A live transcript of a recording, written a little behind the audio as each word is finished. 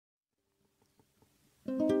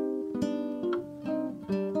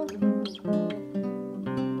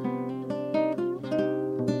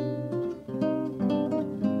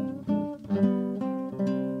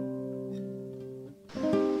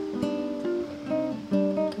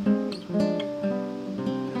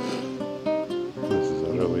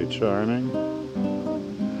charming.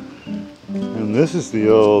 And this is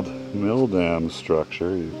the old mill dam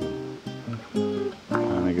structure. You can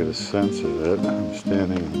kind of get a sense of it. I'm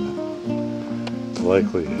standing on the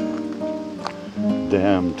likely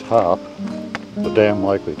dam top, the dam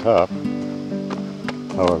likely top.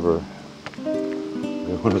 However,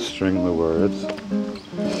 I want to string the words.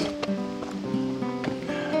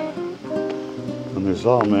 And there's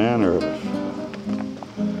all manner of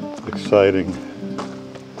exciting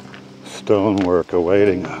stonework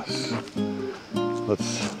awaiting us.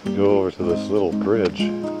 Let's go over to this little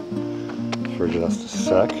bridge for just a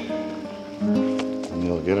sec, and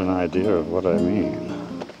you'll get an idea of what I mean.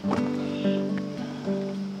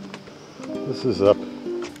 This is up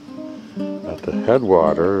at the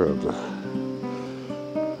headwater of the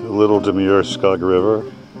little demure Skug River,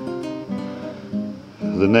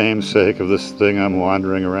 the namesake of this thing I'm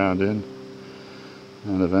wandering around in,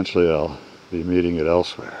 and eventually I'll be meeting it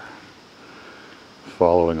elsewhere,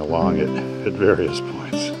 following along it at various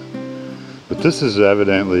points. But this is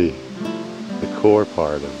evidently the core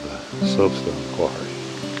part of the Soapstone Quarry.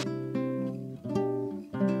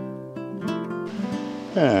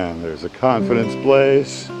 And there's a confidence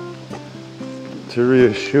blaze to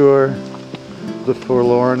reassure the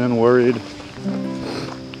forlorn and worried.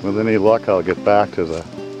 With any luck, I'll get back to the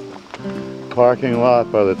parking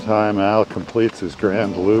lot by the time Al completes his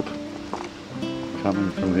grand loop, coming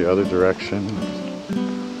from the other direction,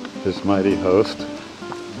 his mighty host.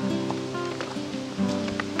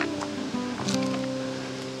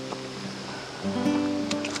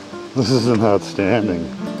 This is an outstanding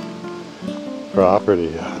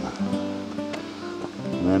property on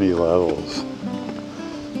many levels.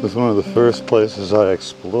 It was one of the first places I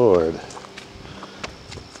explored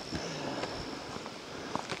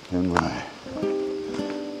in my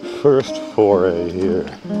first foray here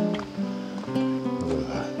with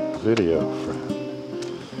a video friend.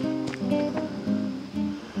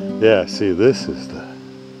 Yeah, see, this is the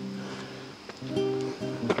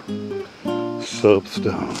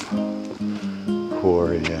Soapstone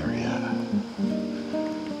Quarry area.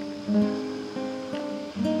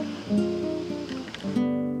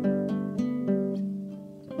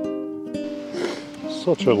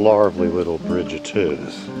 Such a lovely little bridge it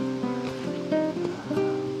is.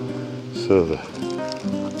 So the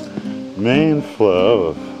main flow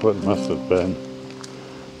of what must have been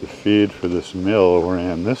the feed for this mill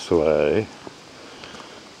ran this way.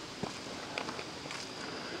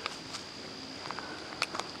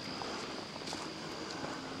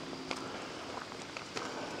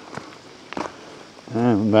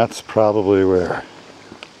 And that's probably where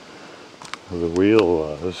the wheel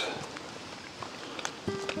was.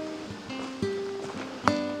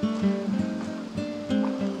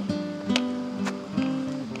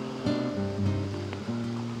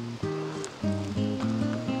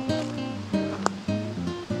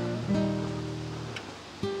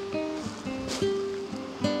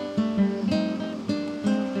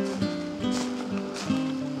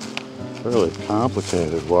 Really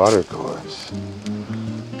complicated water course.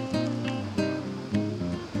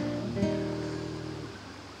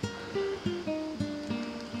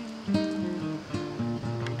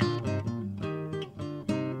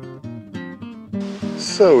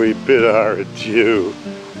 So we bid our adieu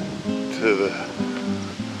to the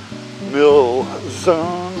mill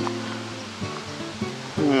zone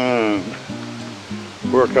and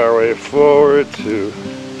work our way forward to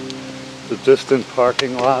the distant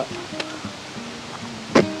parking lot.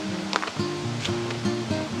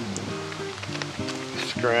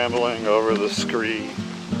 Scrambling over the scree.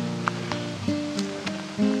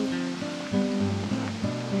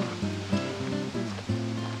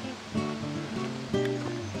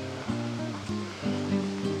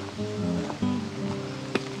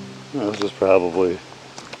 This is probably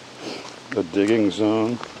a digging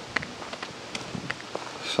zone of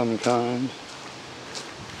some kind.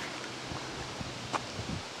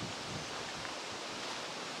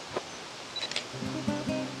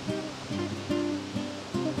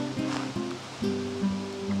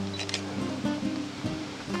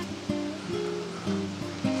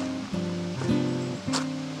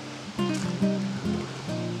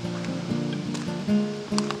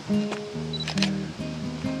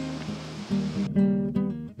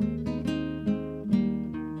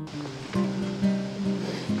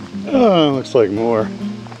 Oh, looks like more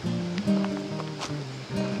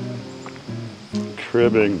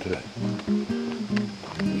cribbing to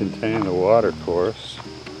contain the water course,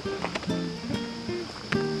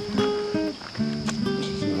 which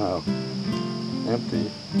is now empty.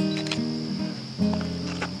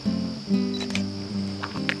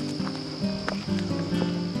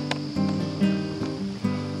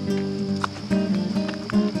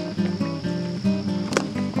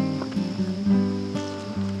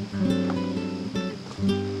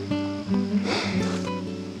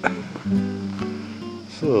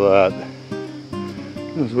 So that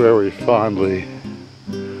is where we fondly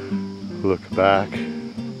look back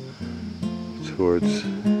towards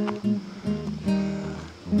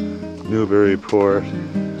Newburyport,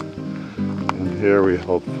 and here we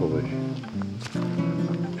hopefully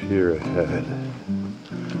peer ahead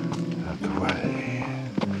at the way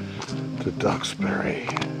to Duxbury.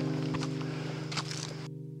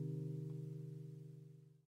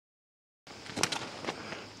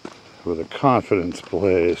 With a confidence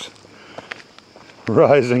blaze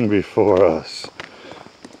rising before us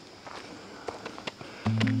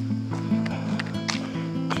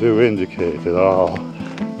to indicate that all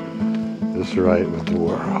is right with the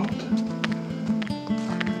world.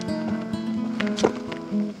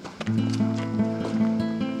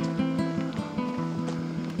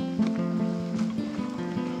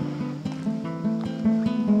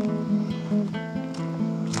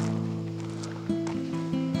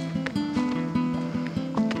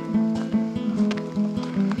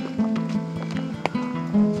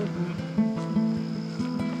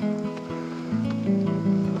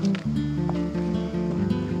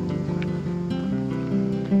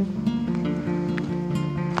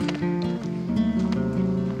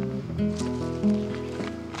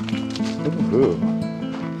 Ooh.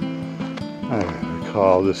 I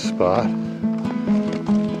recall this spot.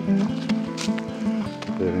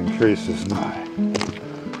 It increases my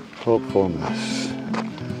hopefulness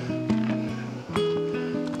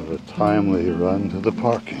of a timely run to the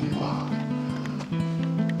parking lot.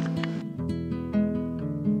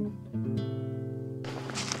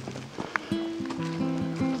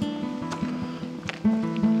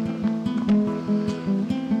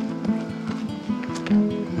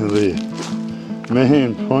 The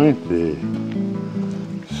main point the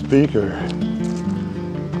speaker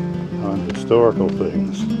on historical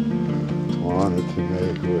things wanted to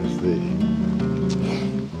make was the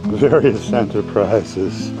various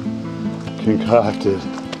enterprises concocted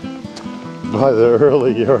by the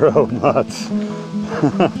early Euro-nuts.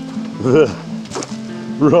 The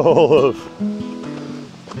role of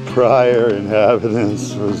prior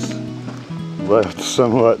inhabitants was left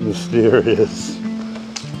somewhat mysterious.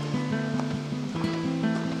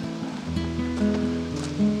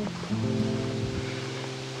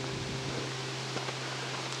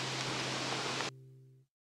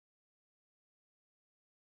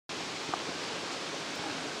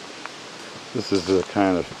 This is a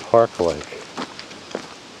kind of park-like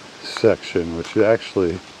section, which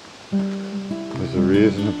actually is a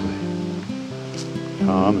reasonably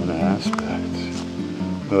common aspect.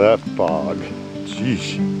 That bog,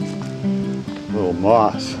 geesh, little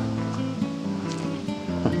moss.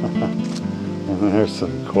 And there's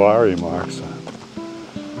some quarry marks on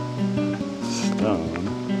stone.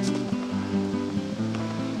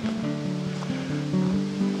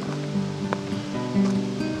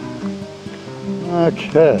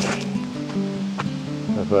 Okay.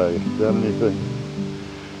 Have I done anything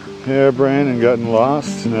harebrained and gotten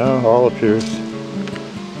lost? No, all appears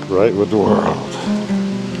right with the world.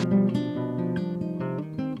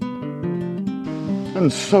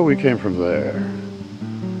 And so we came from there.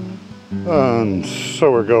 And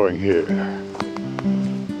so we're going here.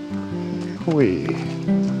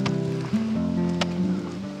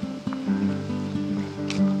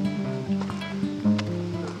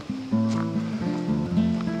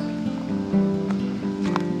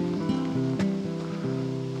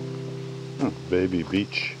 Baby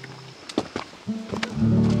beach.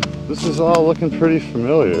 This is all looking pretty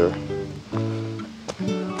familiar.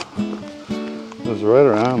 It was right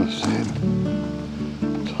around the same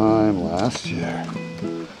time last year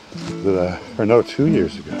that 2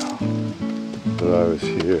 years ago that I was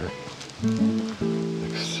here.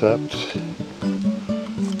 Except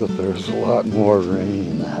that there's a lot more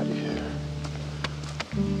rain that year.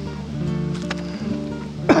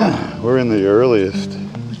 We're in the earliest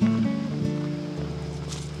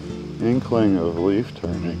inkling of leaf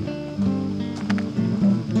turning.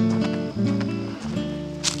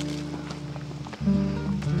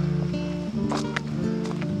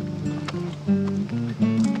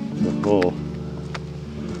 The whole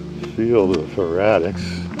field of erratics,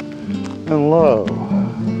 and lo,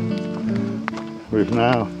 we've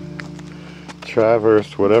now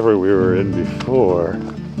traversed whatever we were in before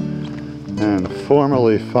and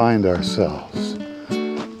formally find ourselves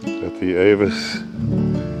at the A.V.I.S.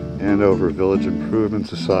 Andover Village Improvement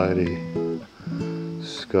Society,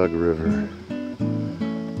 Skug River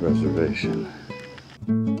Reservation.